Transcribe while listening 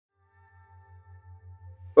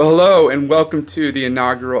Well, hello and welcome to the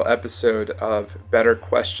inaugural episode of Better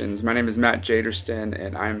Questions. My name is Matt Jaderston,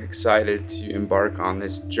 and I'm excited to embark on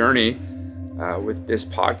this journey with this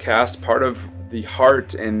podcast. Part of the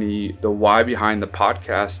heart and the why behind the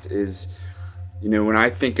podcast is, when I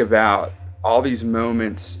think about all these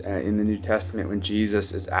moments in the New Testament when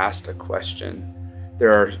Jesus is asked a question,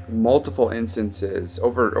 there are multiple instances,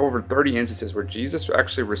 over 30 instances, where Jesus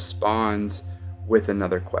actually responds with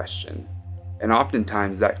another question. And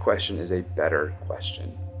oftentimes that question is a better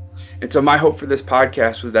question. And so my hope for this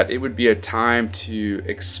podcast was that it would be a time to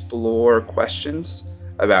explore questions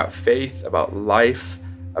about faith, about life,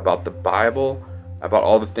 about the Bible, about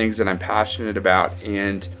all the things that I'm passionate about,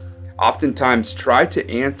 and oftentimes try to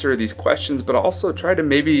answer these questions, but also try to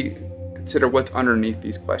maybe consider what's underneath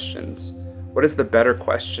these questions. What is the better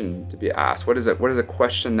question to be asked? What is a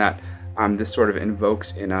question that this sort of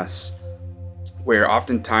invokes in us, where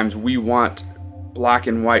oftentimes we want black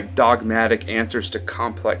and white dogmatic answers to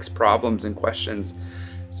complex problems and questions.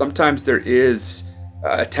 Sometimes there is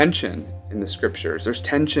a tension in the scriptures. There's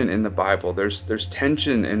tension in the Bible. There's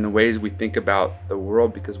tension in the ways we think about the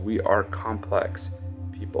world because we are complex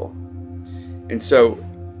people. And so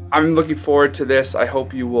I'm looking forward to this. I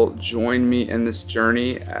hope you will join me in this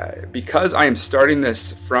journey. Because I am starting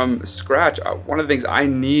this from scratch, one of the things I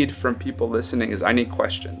need from people listening is I need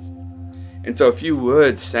questions. And so if you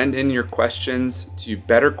would send in your questions to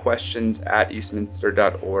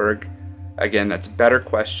betterquestions@eastminster.org. Again, that's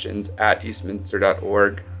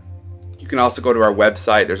betterquestions@eastminster.org. You can also go to our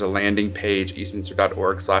website. There's a landing page,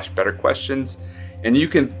 eastminster.org/betterquestions. And you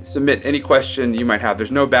can submit any question you might have. There's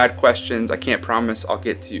no bad questions. I can't promise I'll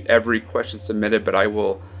get to every question submitted, but I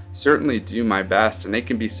will certainly do my best. And they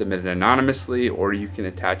can be submitted anonymously, or you can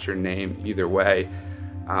attach your name either way.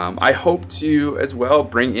 I hope to, as well,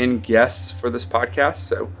 bring in guests for this podcast.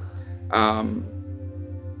 So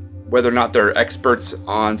whether or not they're experts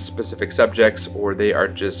on specific subjects or they are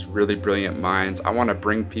just really brilliant minds, I want to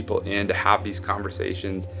bring people in to have these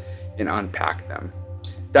conversations and unpack them.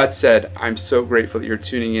 That said, I'm so grateful that you're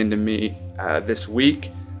tuning in to me this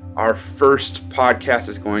week. Our first podcast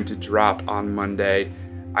is going to drop on Monday.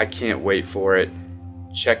 I can't wait for it.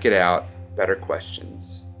 Check it out. Better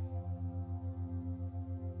Questions.